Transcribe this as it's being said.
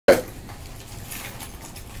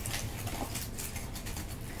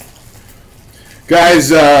Guys,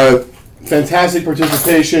 fantastic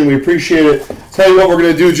participation. We appreciate it. Tell you what we're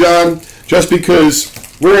going to do, John, just because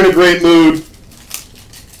we're in a great mood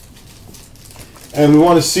and we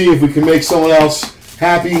want to see if we can make someone else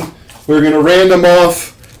happy. We're going to random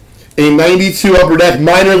off a 92 Upper Deck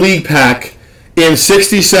minor league pack in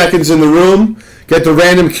 60 seconds in the room. Get the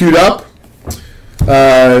random queued up.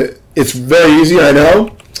 It's very easy, I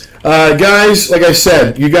know. Guys, like I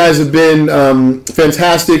said, you guys have been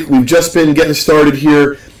fantastic. We've just been getting started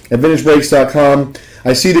here at VintageBreaks.com.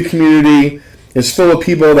 I see the community is full of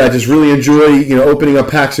people that just really enjoy, opening up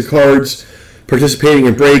packs of cards, participating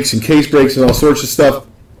in breaks and case breaks and all sorts of stuff.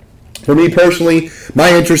 For me personally,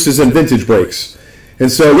 my interest is in vintage breaks. And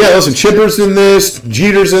so, yeah, listen, Chipper's in this,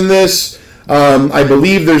 Jeter's in this. I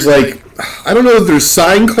believe there's I don't know if there's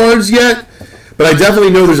signed cards yet, but I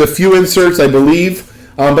definitely know there's a few inserts, I believe.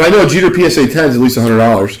 But I know Jeter PSA 10 is at least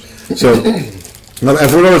 $100. So,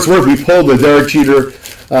 for what it's worth, we pulled the Derek Jeter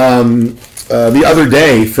the other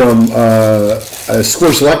day from a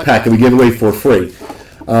Score Select pack that we gave away for free.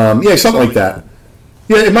 Yeah, something like that.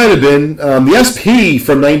 Yeah, it might have been. The SP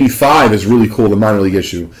from '95 is really cool, the minor league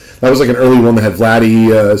issue. That was like an early one that had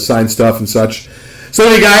Vladdy signed stuff and such. So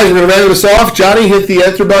anyway, guys, we're going to random this off. Johnny, hit the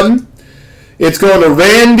enter button. It's going to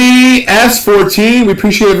Randy S14. We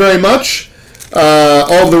appreciate it very much.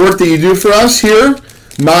 All of the work that you do for us here,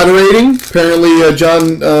 moderating. Apparently,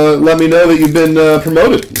 John let me know that you've been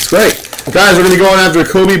promoted. It's great. Guys, we're going to be going after a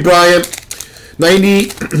Kobe Bryant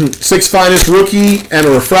 96 Finest Rookie and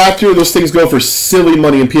a Refractor. Those things go for silly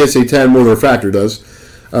money in PSA 10, more than a Refractor does.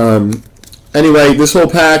 Anyway, this whole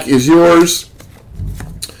pack is yours.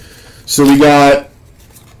 So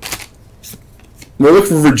we're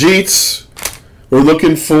looking for Jeets. We're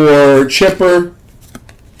looking for Chipper.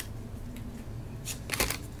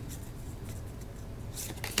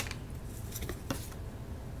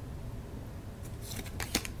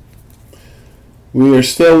 We are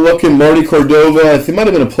still looking Marty Cordova. I think it might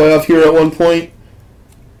have been a playoff here at one point.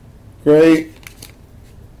 Great.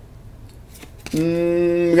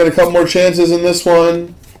 We got a couple more chances in this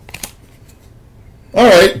one. All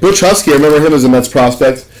right, Butch Husky. I remember him as a Mets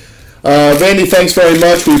prospect. Randy, thanks very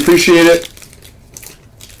much. We appreciate it.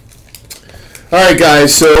 All right,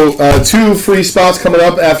 guys. So 2 free spots coming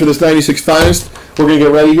up after this 96 Finest. We're going to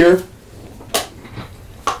get ready here.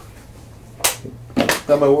 Is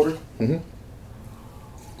that my order? Mm-hmm.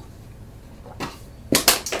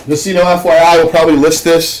 Just so you know, FYI, we'll probably list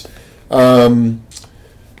this. Yeah,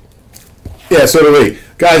 so do we.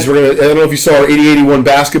 Guys, we're gonna. I don't know if you saw our 80-81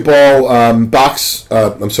 basketball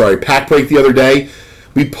pack break the other day.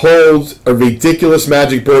 We pulled a ridiculous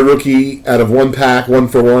Magic Bird rookie out of one pack,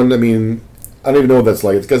 1-for-1. I mean, I don't even know what that's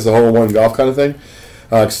like. It's because it's a hole-in-one golf kind of thing.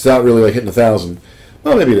 It's not really like hitting 1,000.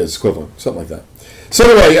 Well, maybe it is equivalent, something like that. So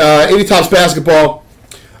anyway, 80 Topps basketball,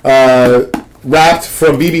 wrapped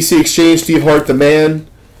from BBC Exchange. Steve Hart, the man.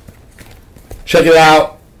 Check it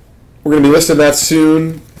out. We're going to be listing that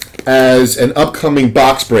soon as an upcoming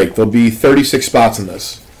box break. There'll be 36 spots in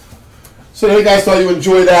this. So hey guys, thought you would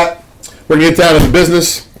enjoy that. We're going to get down to the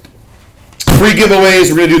business. Free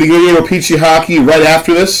giveaways. We're going to do the Gator Peachy Hockey right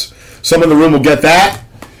after this. Some in the room will get that.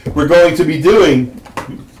 We're going to be doing,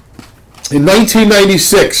 in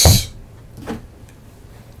 1996,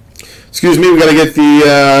 excuse me, we got to get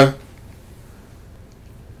the,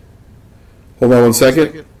 hold on one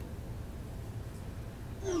second.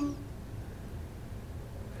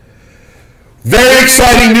 Very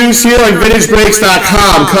exciting news here on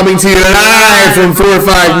VintageBreaks.com, coming to you live from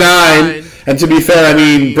 459. And to be fair, I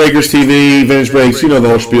mean Breakers TV, Vintage Breaks, you know the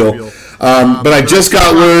whole spiel. But I just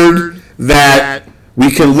got word that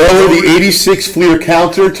we can lower the 86 Fleer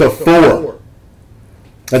counter to 4.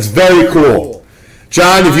 That's very cool.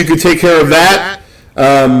 John, if you could take care of that.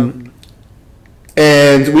 And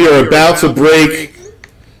we are about to break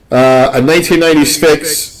a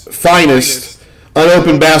 1996 Finest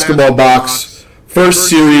unopened basketball box. First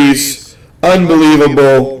series,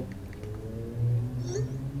 unbelievable.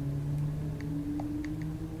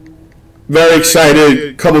 Very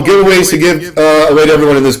excited. Couple giveaways to give away to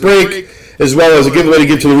everyone in this break, as well as a giveaway to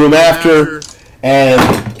give to the room after, and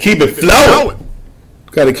keep it flowing.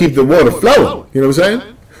 Got to keep the water flowing. You know what I'm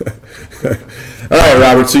saying? All right,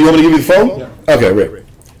 Robert. So you want me to give you the phone? Yeah. Okay, great.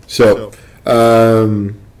 So,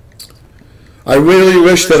 I really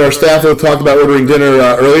wish that our staff would have talked about ordering dinner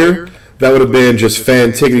earlier. That would have been just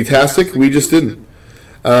fantastic. We just didn't.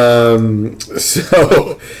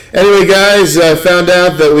 So, anyway, guys, I found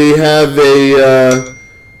out that we have a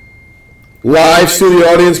live studio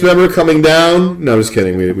audience member coming down. No, just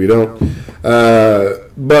kidding. We don't.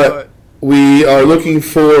 But we are looking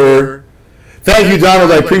for Thank you,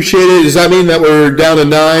 Donald. I appreciate it. Does that mean that we're down to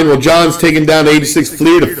 9? Well, John's taking down to 86.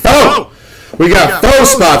 Fleer to 4. We got 4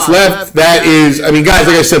 spots left. That is, I mean, guys,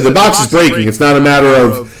 like I said, the box is breaking. It's not a matter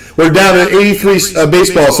of, we're down to 83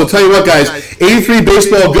 baseball. So tell you what, guys, 83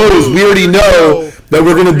 baseball goes. We already know that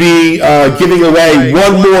we're going to be giving away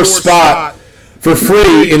one more spot for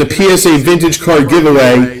free in a PSA vintage card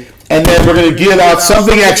giveaway. And then we're going to give out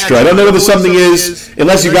something extra. I don't know what the something is,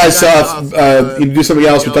 unless you guys saw you do something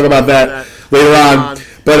else. We'll talk about that later on.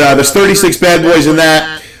 But there's 36 bad boys in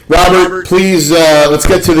that. Robert, please, let's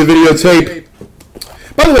get to the videotape.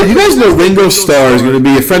 By the way, you guys know Ringo Starr is going to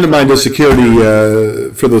be a friend of mine, does security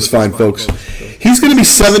for those fine folks. He's going to be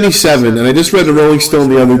 77, and I just read the Rolling Stone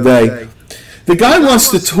the other day. The guy wants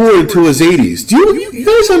to tour until his 80s. Do you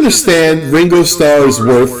guys understand Ringo Starr's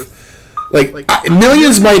worth? Like,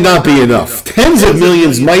 millions might not be enough. Tens of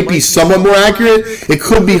millions might be somewhat more accurate. It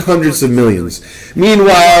could be hundreds of millions.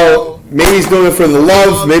 Meanwhile, maybe he's doing it for the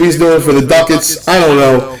love. Maybe he's doing it for the ducats. I don't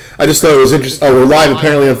know. I just thought it was interesting. Oh, we're live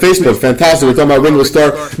apparently on Facebook. Fantastic. We're talking about Ringo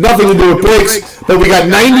Starr. Nothing to do with breaks, but we got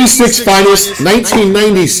 96 finest,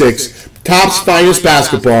 1996 Topps finest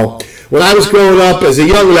basketball. When I was growing up as a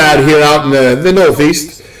young lad here out in the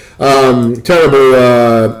Northeast,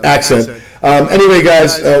 terrible accent. Anyway,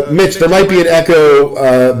 guys, Mitch, there might be an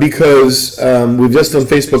echo because we've just done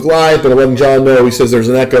Facebook Live, but letting John know, he says there's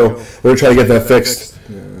an echo. We're going to try to get that fixed.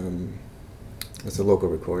 It's a local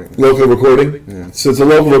recording. Local recording? Yeah. So it's a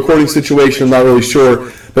local recording situation, I'm not really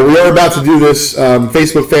sure. But we are about to do this.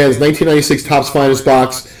 Facebook fans, 1996 Topps Finest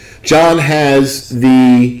box. John has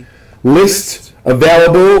the list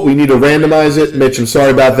available. We need to randomize it. Mitch, I'm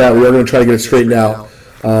sorry about that. We are going to try to get it straightened out.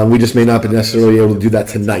 We just may not be necessarily able to do that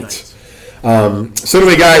tonight. So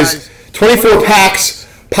anyway, guys, 24 packs,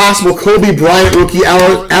 possible Kobe Bryant rookie,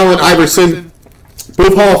 Allen Iverson,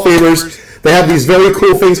 both Hall of Famers. They have these very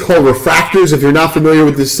cool things called refractors. If you're not familiar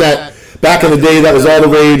with this set, back in the day, that was all the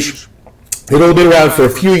rage. They've only been around for a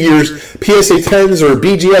few years. PSA 10s or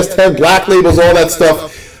BGS 10, black labels, all that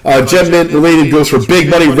stuff. Gem Mint related goes for big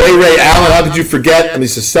money. Ray Allen, how could you forget? And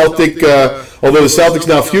he's a Celtic, although the Celtics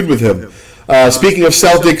now feud with him. Speaking of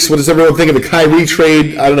Celtics, what does everyone think of the Kyrie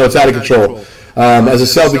trade? I don't know, it's out of control. As a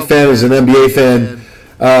Celtic fan, as an NBA fan,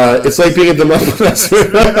 it's like being at the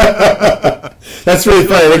That's really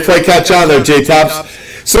funny. They play catch on there, J-Tops.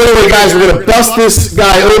 So anyway, guys, we're going to bust this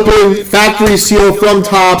guy open. Factory seal from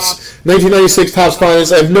Topps. 1996 Topps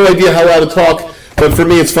Finest. I have no idea how loud to talk, but for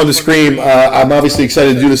me, it's fun to scream. I'm obviously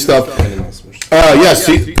excited to do this stuff. Yes,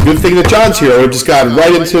 see, good thing that John's here. We just got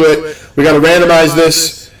right into it. We got to randomize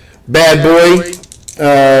this bad boy.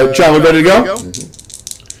 John, we ready to go?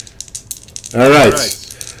 All right.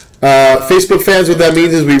 Facebook fans, what that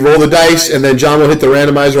means is we roll the dice, and then John will hit the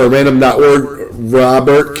randomizer on random.org.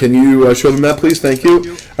 Robert, can you show them that, please? Thank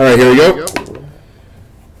you. All right, here we go.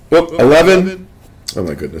 Whoop, 11. Oh,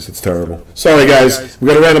 my goodness, it's terrible. Sorry, guys.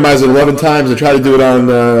 We're going to randomize it 11 times and try to do it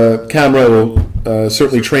on camera. We'll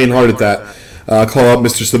certainly train hard at that. Call up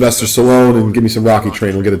Mr. Sylvester Stallone and give me some Rocky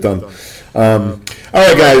train. We'll get it done. All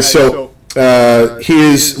right, guys, so he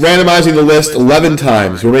is randomizing the list 11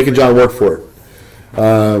 times. We're making John work for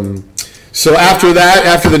it. So after that,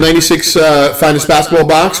 after the 96 Finest Basketball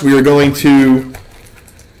box, we are going to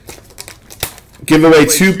give away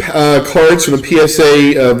 2 cards from the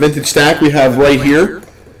PSA Vintage Stack we have right here.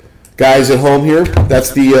 Guys at home here,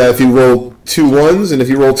 that's the, if you roll 2 1s and if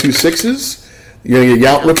you roll 2 6s, you're going to get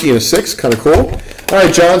a Yount rookie and a 6. Kind of cool. All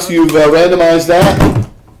right, John, so you've randomized that.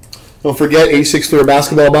 Don't forget, 86 Fleer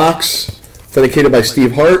Basketball box, authenticated by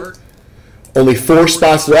Steve Hart. Only 4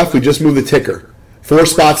 spots left. We just moved the ticker. 4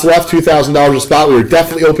 spots left, $2,000 a spot. We are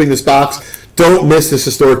definitely opening this box. Don't miss this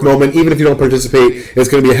historic moment. Even if you don't participate, it's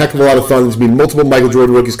going to be a heck of a lot of fun. There's going to be multiple Michael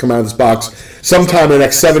Jordan rookies come out of this box sometime in the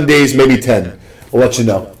next 7 days, maybe 10. We'll let you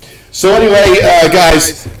know. So anyway,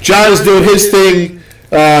 guys, John is doing his thing.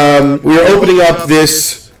 We are opening up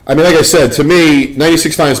this. I mean, like I said, to me,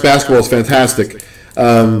 96 Finest Basketball is fantastic.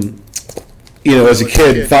 You know, as a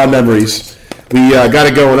kid, fond memories. We got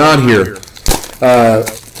it going on here.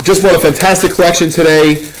 Just bought a fantastic collection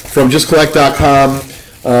today from justcollect.com.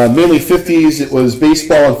 Mainly 50s. It was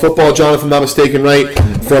baseball and football, John, if I'm not mistaken, right?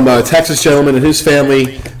 From a Texas gentleman and his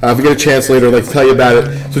family. If we get a chance later, I'd like to tell you about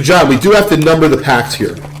it. So, John, we do have to number the packs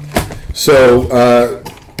here. So,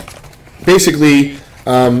 basically,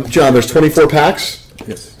 John, there's 24 packs.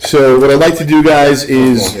 Yes. So, what I'd like to do, guys,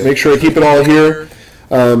 is make sure I keep it all here.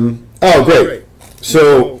 Oh, great.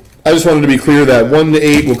 So, I just wanted to be clear that 1 to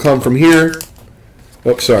 8 will come from here.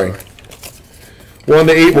 Oh, sorry. 1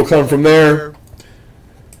 to 8 will come from there.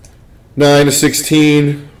 9 to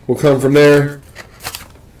 16 will come from there.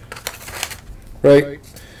 Right?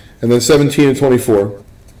 And then 17 and 24.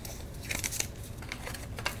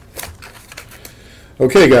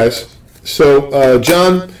 Okay, guys. So,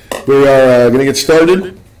 John, we are going to get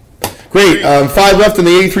started. Great. 5 left in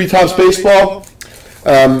the 83 Topps Baseball.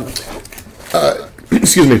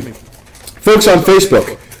 Excuse me. Folks on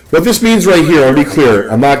Facebook, what this means right here, I'll be clear.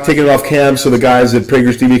 I'm not taking it off cam so the guys at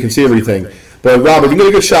Prager's TV can see everything. But, Robert, you get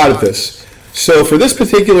a good shot at this. So for this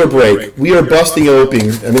particular break, we are busting open, I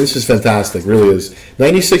mean, this is fantastic, really is,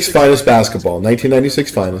 96 Finest Basketball,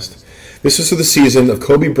 1996 Finest. This is for the season of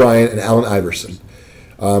Kobe Bryant and Allen Iverson.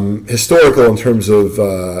 Historical in terms of,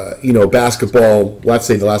 basketball, let's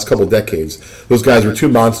say the last couple of decades. Those guys were two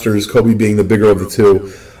monsters, Kobe being the bigger of the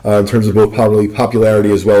two, in terms of both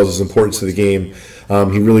popularity as well as his importance to the game.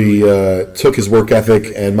 He really took his work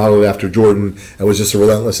ethic and modeled it after Jordan and was just a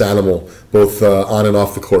relentless animal, both on and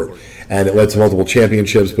off the court. And it led to multiple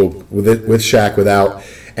championships, both with Shaq, without.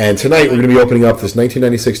 And tonight we're going to be opening up this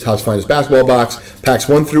 1996 Topps Finest Basketball box. Packs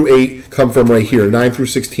 1 through 8 come from right here. 9 through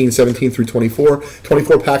 16, 17 through 24.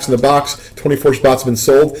 24 packs in the box. 24 spots have been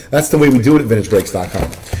sold. That's the way we do it at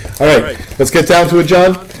VintageBreaks.com. All right, let's get down to it,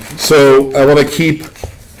 John. So I want to keep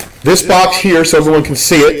this box here so everyone can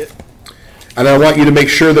see it. And I want you to make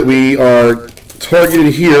sure that we are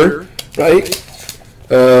targeted here, right?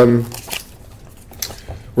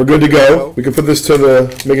 We're good to go. We can put this to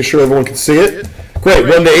making sure everyone can see it. Great,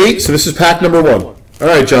 1 to 8, so this is pack number 1. All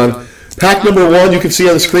right, John. Pack number 1, you can see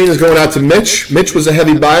on the screen, is going out to Mitch. Mitch was a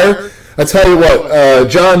heavy buyer. I tell you what,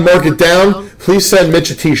 John, mark it down. Please send Mitch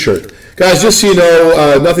a T-shirt. Guys, just so you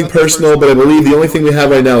know, nothing personal, but I believe the only thing we have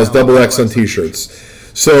right now is XX on T-shirts.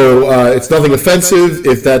 So it's nothing offensive.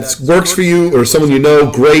 If that works for you or someone you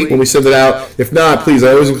know, great when we send it out. If not, please,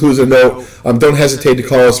 I always include a note. Don't hesitate to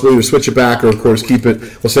call us. We'll either switch it back or, of course, keep it.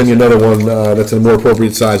 We'll send you another one that's in a more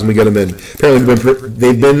appropriate size when we get them in. Apparently,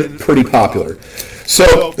 they've been pretty popular.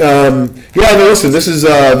 So, listen, this is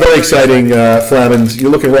very exciting, Flamand.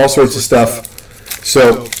 You're looking at all sorts of stuff.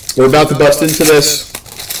 So we're about to bust into this.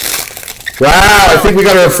 Wow, I think we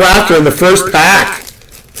got a refractor in the first pack.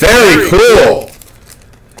 Very cool.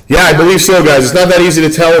 Yeah, I believe so, guys. It's not that easy to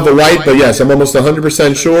tell with the light, but yes, I'm almost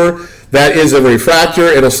 100% sure that is a refractor.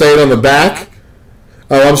 It'll say it on the back.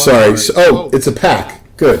 Oh, I'm sorry. It's a pack.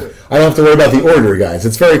 Good. I don't have to worry about the order, guys.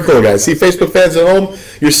 It's very cool, guys. See, Facebook fans at home,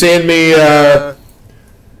 you're seeing me.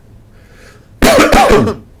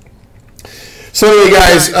 So anyway,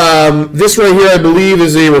 guys, this right here, I believe,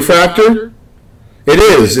 is a refractor. It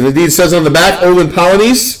is, and indeed it says on the back, Olden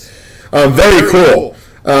Polonies. Very cool.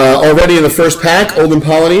 Already in the first pack, Olden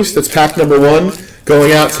Polonies. That's pack number 1,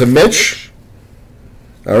 going out to Mitch.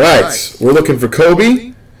 All right, we're looking for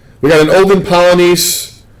Kobe. We got an Olden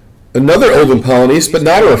Polonies, another Olden Polonies, but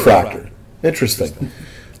not a refractor. Interesting.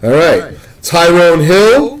 All right, Tyrone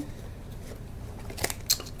Hill.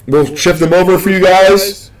 We'll shift them over for you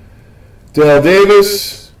guys. Dale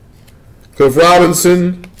Davis, Cliff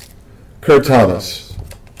Robinson, Kurt Thomas.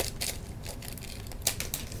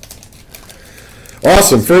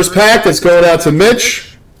 Awesome. First pack, that's going out to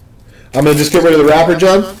Mitch. I'm going to just get rid of the wrapper,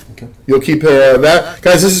 John. Okay. You'll keep that.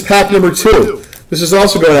 Guys, this is pack number 2. This is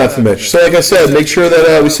also going out to Mitch. So like I said, make sure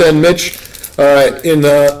that we send Mitch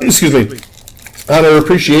out of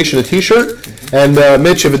appreciation a T-shirt. And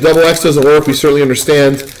Mitch, if a XX doesn't work, we certainly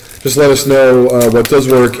understand. Just let us know what does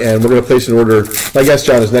work, and we're going to place an order. My guess,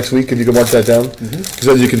 John, is next week, if you can mark that down. Because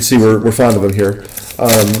as you can see, we're fond of them here.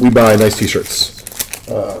 We buy nice T-shirts.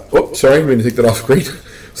 Sorry, I'm going to take that off. Great.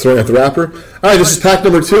 Throwing out the wrapper. All right, this is pack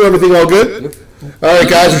number 2. Everything all good? All right,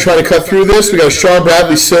 guys, we're trying to cut through this. We got a Sean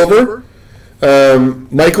Bradley Silver,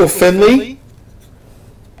 Michael Finley,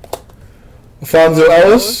 Alfonso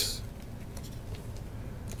Ellis.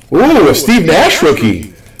 Ooh, a Steve Nash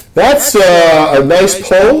rookie. That's a nice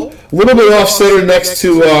pull. A little bit off center next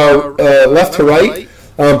to left to right.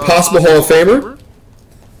 Possible Hall of Famer.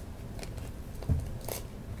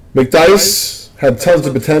 McDice had tons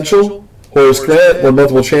of potential. Horace Grant won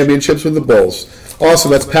multiple championships with the Bulls.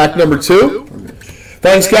 Awesome. That's pack number 2.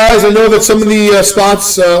 Thanks, guys. I know that some of the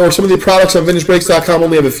spots or some of the products on VintageBreaks.com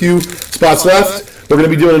only have a few spots left. We're going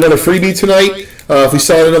to be doing another freebie tonight. If we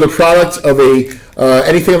sell another product of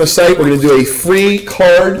anything on the site, we're going to do a free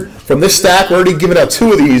card from this stack. We're already giving out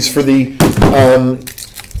 2 of these for the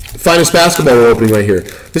Finest Basketball we're opening right here.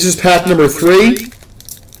 This is pack number 3.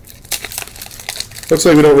 Looks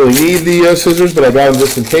like we don't really need the scissors, but I got them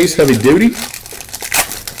just in case, heavy duty.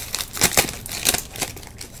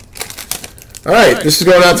 All right, this is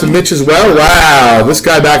going out to Mitch as well. Wow, this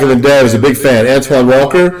guy back in the day was a big fan. Antoine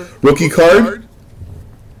Walker, rookie card.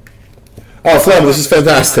 Oh, Flem, this is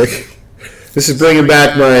fantastic. This is bringing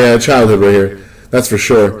back my childhood right here. That's for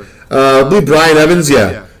sure. I believe Brian Evans,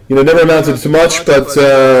 yeah. never amounted to much, but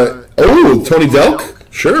Tony Delk,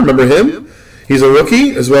 sure, remember him? He's a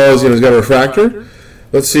rookie, as well as he's got a refractor.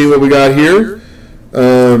 Let's see what we got here.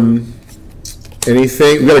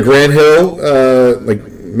 Anything? We got a Grand Hill, like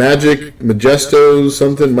Magic, Majestos,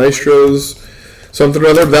 something, Maestros, something or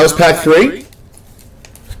other. That was pack 3.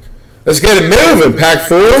 Let's get it moving. Pack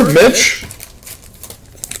 4, Mitch.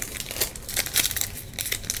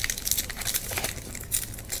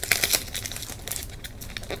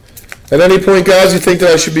 At any point, guys, you think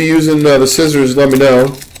that I should be using the scissors, let me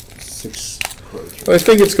know. 6 cards. I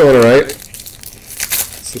think it's going all right.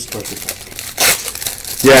 6 cards.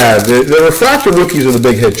 Yeah, the refractor rookies are the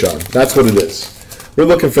big hit, John. That's what it is. We're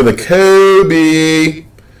looking for the Kobe.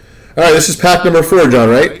 All right, this is pack number 4, John,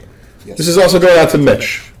 right? Yes. This is also going out to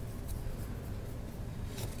Mitch.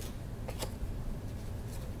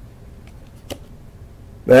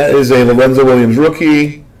 That is a Lorenzo Williams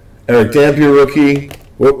rookie, Eric Dampier rookie.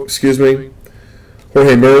 Whoop, excuse me.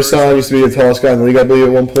 Jorge Mirasan used to be the tallest guy in the league, I believe,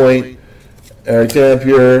 at one point. Eric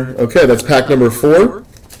Dampier. Okay, that's pack number 4.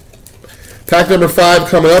 Pack number 5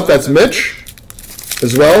 coming up. That's Mitch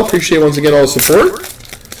as well. Appreciate once again all the support.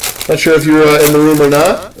 Not sure if you're in the room or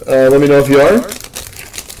not. Let me know if you are.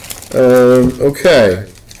 Okay.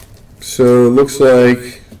 So it looks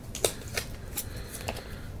like.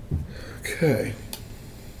 Okay.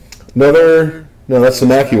 Another. No, that's the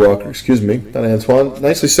Mackie Walker. Excuse me, not Antoine.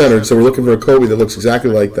 Nicely centered. So we're looking for a Kobe that looks exactly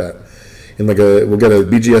like that. In like we'll get a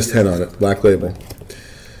BGS 10 on it, black label.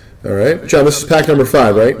 All right, John. This is pack number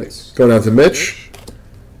 5, right? Yes. Going out to Mitch.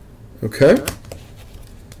 Okay.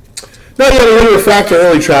 Now you got a little refractor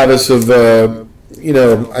early, Travis. Of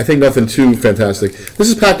I think nothing too fantastic. This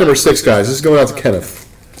is pack number 6, guys. This is going out to Kenneth.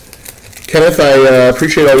 Kenneth, I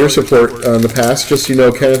appreciate all your support in the past. Just so you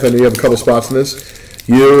know, Kenneth, I know you have a couple spots in this.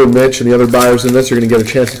 You and Mitch and the other buyers in this are going to get a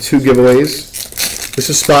chance at 2 giveaways. This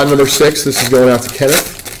is spot number 6. This is going out to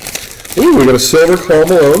Kenneth. Ooh, we got a silver Karl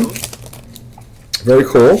Malone. Very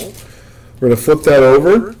cool. We're going to flip that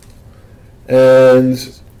over. And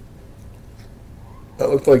that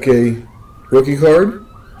looked like a rookie card.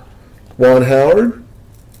 Juan Howard.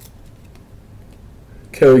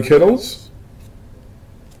 Kerry Kittles.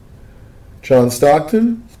 John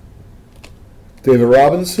Stockton. David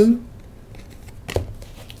Robinson.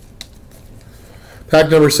 Pack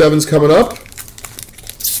number 7's coming up.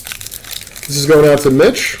 This is going out to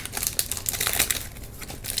Mitch.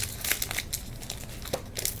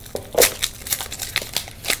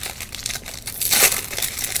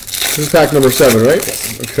 This is pack number 7, right?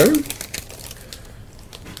 Okay.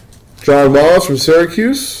 John Wallace from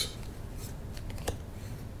Syracuse.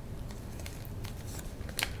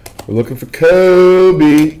 We're looking for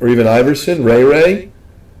Kobe, or even Iverson, Ray.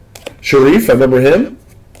 Sharif, I remember him.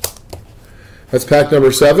 That's pack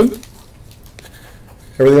number 7.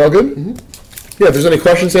 Everything all good? Mm-hmm. Yeah, if there's any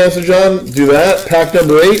questions to answer, John, do that. Pack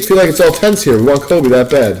number 8. Feel like it's all tense here. We want Kobe that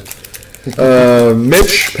bad.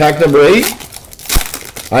 Mitch, pack number 8.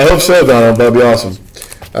 I hope so, Donald. That'd be awesome.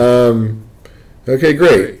 Okay,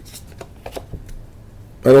 great.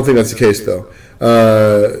 I don't think that's the case, though.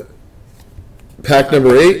 Pack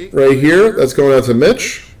number 8 right here. That's going out to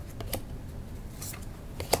Mitch.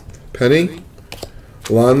 Penny.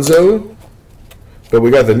 Lonzo. But we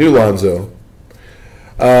got the new Lonzo.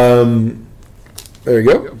 There you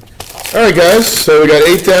go. All right, guys. So we got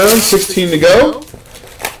 8 down, 16 to go.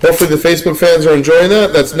 Hopefully the Facebook fans are enjoying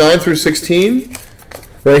that. That's 9 through 16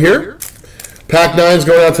 right here. Pack 9's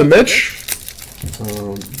going out to Mitch.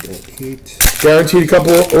 8. Guaranteed a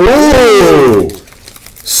couple. Ooh!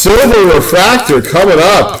 Silver refractor coming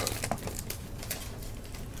up.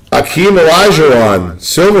 Akeem Olajuwon.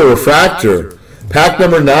 Silver refractor. Pack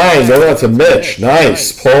number 9 going out to Mitch.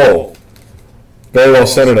 Nice pull. Very well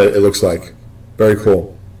centered, it looks like. Very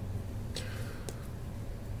cool.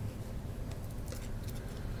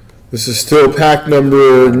 This is still pack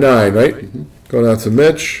number 9, right? Mm-hmm. Going out to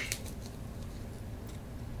Mitch.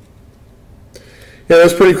 Yeah,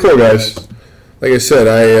 that's pretty cool, guys. Like I said,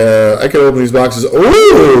 I could open these boxes.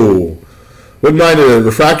 Ooh! Wouldn't mind a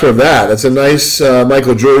refractor of that. That's a nice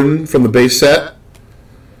Michael Jordan from the base set.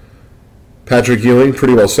 Patrick Ewing,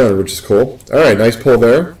 pretty well centered, which is cool. All right, nice pull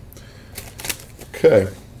there. Okay.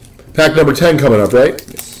 Pack number 10 coming up, right?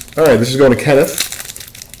 Yes. All right, this is going to Kenneth.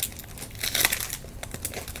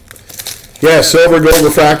 Yeah, silver, gold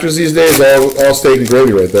refractors these days, all steak and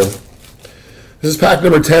gravy right there. This is pack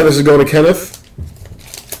number 10. This is going to Kenneth.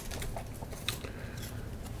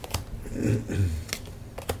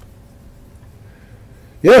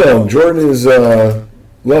 Yeah, Jordan is, well,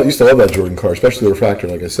 I used to love that Jordan card, especially the refractor,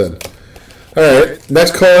 like I said. All right,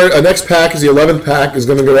 next card, next pack is the 11th pack, is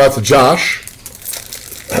going to go out to Josh.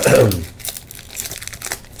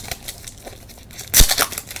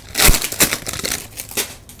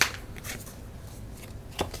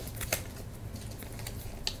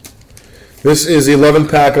 This is the 11th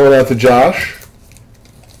pack going out to Josh.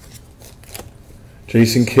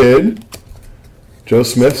 Jason Kidd. Joe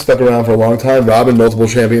Smith, stuck around for a long time. Robin, multiple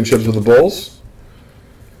championships with the Bulls.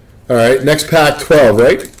 All right, next pack, 12,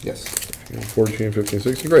 right? Yes. 14, 15,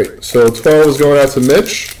 16, great. So 12 is going out to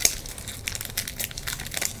Mitch.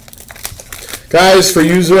 Guys, for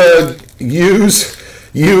you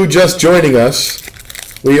just joining us,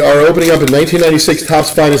 we are opening up in 1996 Topps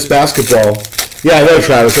Finest Basketball. Yeah, I know,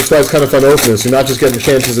 Travis. That's why it's kind of fun to open this. You're not just getting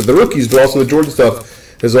chances at the rookies, but also the Jordan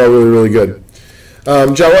stuff is all really, really good.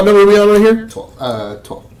 John, what number are we on right here? 12.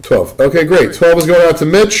 12. 12. Okay, great. 12 is going out to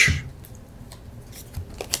Mitch.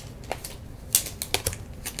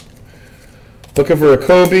 Looking for a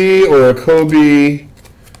Kobe or a Kobe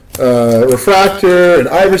refractor. An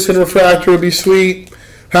Iverson refractor would be sweet.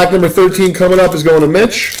 Pack number 13 coming up is going to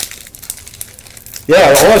Mitch. Yeah,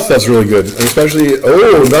 all that stuff's really good. And especially,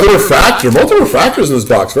 oh, another refractor. Multiple refractors in this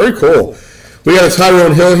box. Very cool. We got a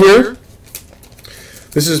Tyrone Hill here.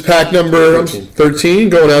 This is pack number 13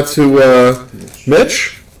 going out to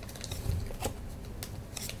Mitch.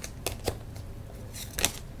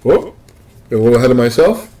 Whoop. A little ahead of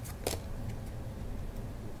myself.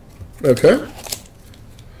 Okay.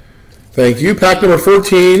 Thank you. Pack number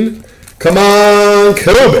 14. Come on,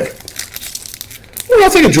 Kobe. Well,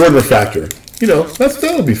 I'll take a Jordan refractor. You know, that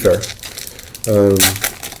would be fair.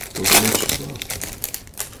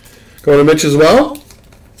 Going to Mitch as well.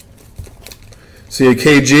 See a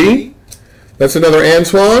KG. That's another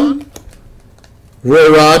Antoine.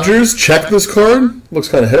 Roy Rogers. Check this card. Looks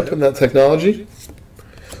kind of hip in that technology.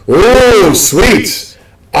 Oh, sweet.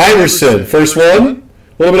 Iverson. First one.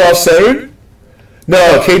 A little bit off-centered.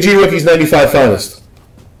 No, KG Rookies 95 Finest.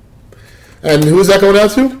 And who is that going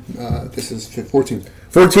out to? This is 14.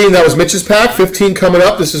 14, that was Mitch's pack. 15 coming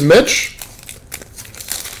up. This is Mitch.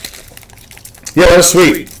 Yeah, that was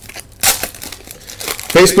sweet.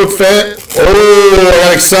 Facebook fan. Oh, I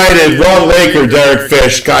got excited. Wrong Laker, Derek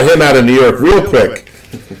Fish. Got him out of New York real quick.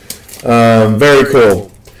 Very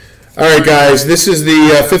cool. All right, guys. This is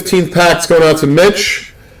the 15th pack. It's going out to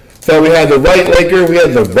Mitch. Thought we had the right Laker. We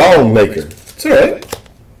had the wrong Laker. It's all right.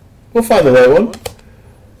 We'll find the right one.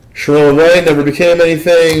 Sharon Wright never became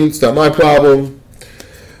anything. It's not my problem.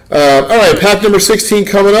 All right, pack number 16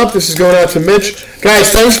 coming up. This is going out to Mitch.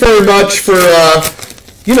 Guys, thanks very much for, all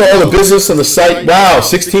the business on the site. Wow,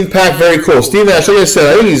 16 pack, very cool. Steve Nash, like I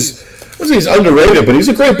said, I think he's underrated, but he's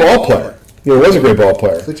a great ball player. He was a great ball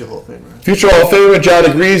player. Future Hall of Famer. Future Hall of Famer, John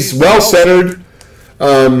agrees, well-centered.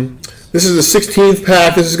 This is the 16th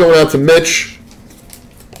pack. This is going out to Mitch.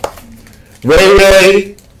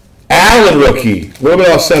 Ray Allen rookie. A little bit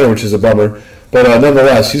off-center, which is a bummer. But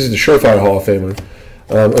nonetheless, he's a surefire Hall of Famer.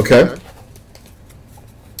 Okay.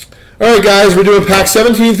 All right, guys, we're doing pack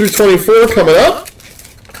 17 through 24 coming up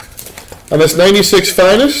on this 96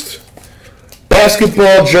 Finest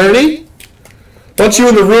basketball journey. Once you're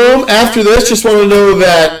in the room after this, just want to know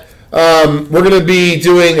that we're going to be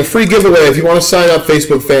doing a free giveaway if you want to sign up,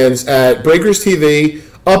 Facebook fans, at Breakers TV,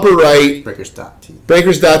 upper right. Breakers.tv.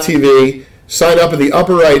 Breakers.tv. Sign up in the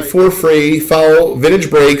upper right for free. Follow Vintage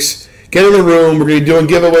Breaks. Get in the room. We're going to be doing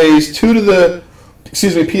giveaways.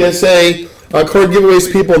 PSA card giveaways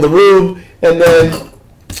to people in the room. And then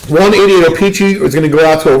 188 Opeachy is going to go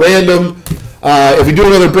out to a random. If we do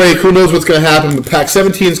another break, who knows what's going to happen. But pack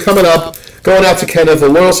 17 is coming up. Going out to Kenneth, a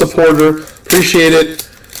loyal supporter. Appreciate it.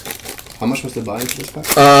 How much was the buy into this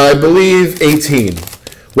pack? I believe 18.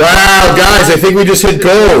 Wow, guys, I think we just hit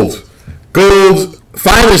gold. Gold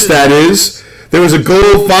Finest, that is. There was a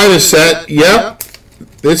gold Finest set. Yep.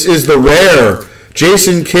 This is the rare.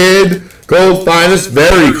 Jason Kidd, gold Finest.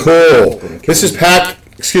 Very cool. This is pack,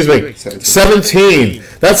 17.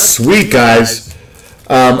 That's sweet, guys.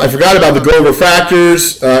 I forgot about the gold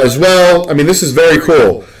refractors as well. I mean, this is very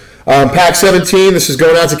cool. Pack 17, this is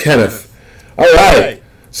going out to Kenneth. All right.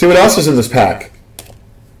 See what else is in this pack.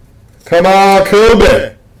 Come on,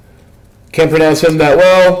 Kobe. Can't pronounce him that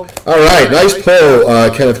well. All right, nice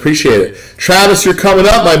pull, Kenneth. Appreciate it. Travis, you're coming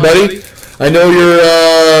up, my buddy. I know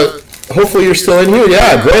you're, hopefully you're still in here.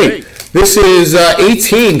 Yeah, great. This is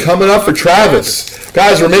 18 coming up for Travis.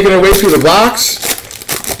 Guys, we're making our way through the box.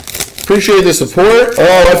 Appreciate the support.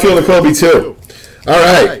 Oh, I feel the Kobe too. All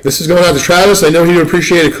right, this is going out to Travis. I know he would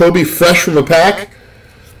appreciate a Kobe fresh from the pack.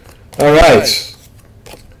 All right.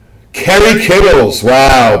 Kerry Kittles.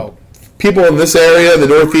 Wow. People in this area, the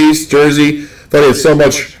Northeast, Jersey, thought he had so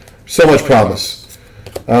much promise.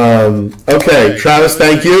 Okay, Travis,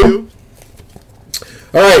 thank you.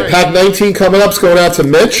 All right, pack 19 coming up. It's going out to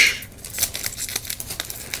Mitch.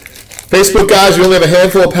 Facebook guys, we only have a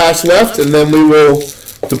handful of packs left, and then we will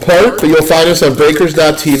depart. But you'll find us on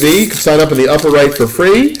breakers.tv. You can sign up in the upper right for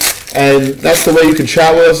free, and that's the way you can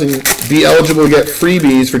chat with us and be eligible to get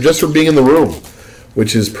freebies for being in the room,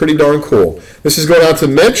 which is pretty darn cool. This is going out to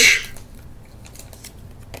Mitch.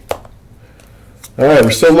 All right,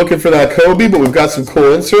 we're still looking for that Kobe, but we've got some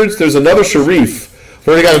cool inserts. There's another Sharif. We've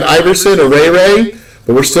already got an Iverson, a Ray,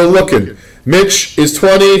 but we're still looking. Mitch is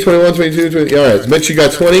 20, 21, 22, 20. All right, Mitch, you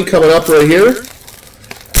got 20 coming up right here.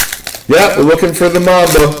 Yeah, we're looking for the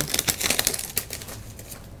Mamba.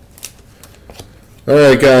 All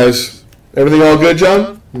right, guys. Everything all good,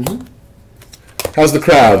 John? Mm-hmm. How's the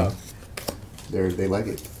crowd? They like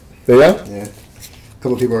it. Yeah? Yeah. A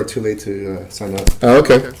couple of people are too late to sign up. Oh,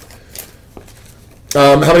 okay.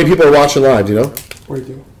 How many people are watching live, do you know?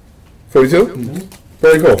 42. 42? Mm-hmm.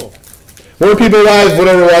 Very cool. More people live,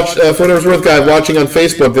 whatever's worth, guys, watching on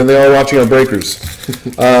Facebook than they are watching on Breakers.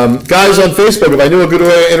 Guys on Facebook, if I knew a good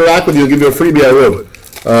way to interact with you, I'll give you a freebie, I would.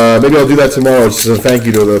 Maybe I'll do that tomorrow, just as a thank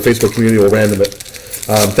you to the Facebook community. We'll random it.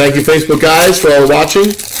 Thank you, Facebook guys, for all watching.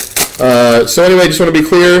 So anyway, just want to be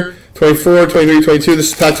clear, 24, 23, 22,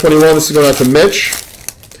 this is pack 21. This is going out to Mitch.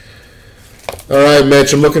 All right,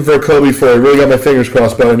 Mitch, I'm looking for a Kobe for you. Really got my fingers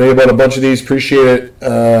crossed, but I know you bought a bunch of these. Appreciate it.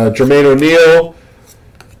 Jermaine O'Neal.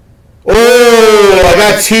 Oh, I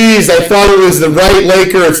got teased. I thought it was the right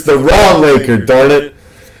Laker. It's the wrong Laker, darn it.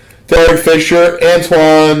 Derek Fisher,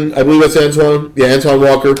 Antoine. I believe that's Antoine. Yeah, Antoine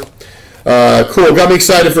Walker. Cool. Got me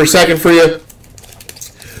excited for a second for you.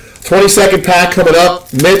 22nd pack coming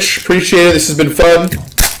up. Mitch, appreciate it. This has been fun.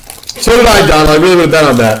 So did I, Donald. I really would have bet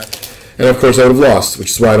on that. And, of course, I would have lost, which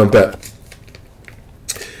is why I don't bet.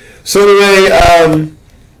 So anyway,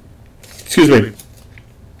 excuse me.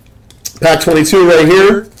 Pack 22 right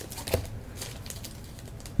here.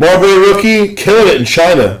 Marbury rookie, killing it in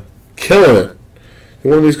China. Killing it. Did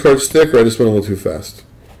one of these cards stick, or I just went a little too fast?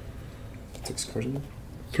 6 cards in there?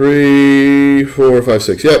 3, 4, 5,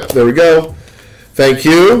 6. Yep, there we go. Thank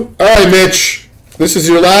you. All right, Mitch. This is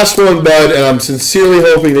your last one, bud, and I'm sincerely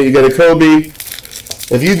hoping that you get a Kobe.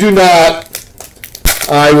 If you do not,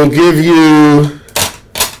 I will give you,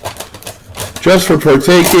 just for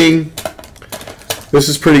partaking, this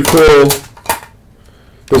is pretty cool.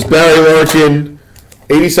 There's Barry Larkin,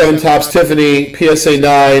 87 Topps Tiffany, PSA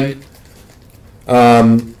 9.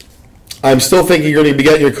 I'm still thinking you're going to be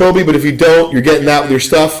getting your Kobe, but if you don't, you're getting that with your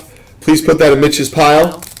stuff. Please put that in Mitch's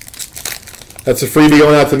pile. That's a freebie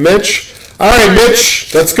going out to Mitch. All right,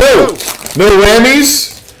 Mitch, let's go. No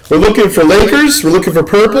whammies. We're looking for Lakers. We're looking for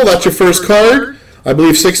purple. That's your first card. I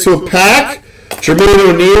believe 6 to a pack. Jermaine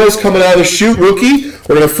O'Neal is coming out of the chute, rookie.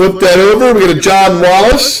 We're going to flip that over. We're going to John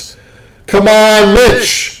Wallace. Come on,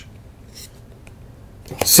 Mitch.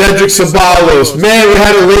 Cedric Ceballos. Man, we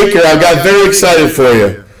had a Laker. I got very excited for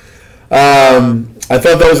you. I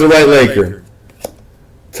thought that was the right Laker.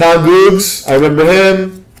 Tom Googs, I remember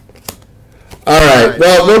him. All right.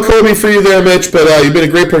 Well, no Kobe for you there, Mitch, but you've been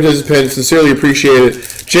a great participant. Sincerely appreciate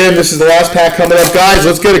it. Jim, this is the last pack coming up. Guys,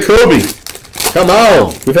 let's get a Kobe. Come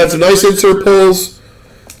on. We've had some nice insert pulls.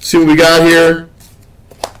 See what we got here.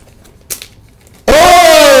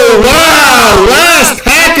 Oh, wow. Last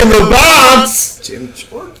pack in the box. Jim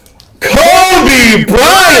Jordan. Kobe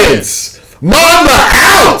Bryant. Mamba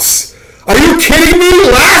out. Are you kidding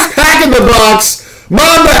me? Last pack in the box.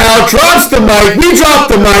 Mamba out. Drops the mic. We drop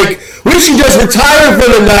the mic. We should just retire for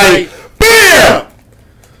the night. Bam!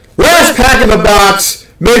 Last pack in the box.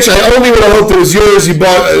 Mitch, I only would have hoped it was yours. You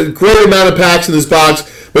bought a great amount of packs in this box.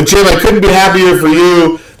 But, Jim, I couldn't be happier for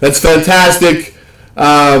you. That's fantastic.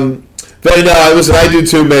 But, no, listen, I do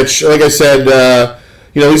too, Mitch. Like I said, at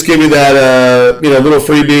least give you that, little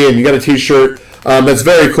freebie, and you got a T-shirt. That's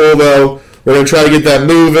very cool, though. We're going to try to get that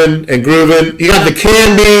moving and grooving. You got the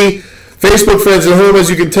candy. Facebook friends at home,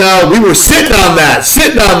 as you can tell, we were sitting on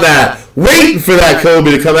that, waiting for that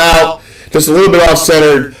Kobe to come out. Just a little bit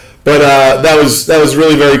off-centered, but that was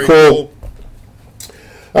really very cool.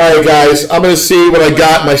 All right, guys, I'm going to see what I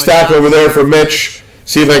got in my stack over there for Mitch,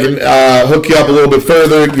 see if I can hook you up a little bit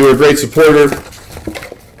further. You're a great supporter.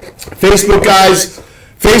 Facebook guys,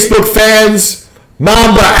 Facebook fans,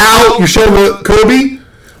 Mamba out. You showed me Kobe?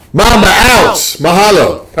 Mamba out.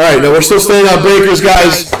 Mahalo. All right, now we're still staying on Breakers,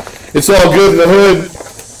 guys. It's all good in the hood.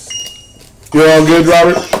 You're all good,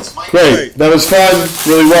 Robert? Great. That was fun.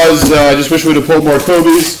 Really was. I just wish we'd have pulled more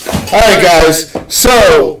Kobe's. All right, guys.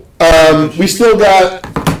 So, we still got...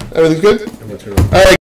 Everything's good? All right.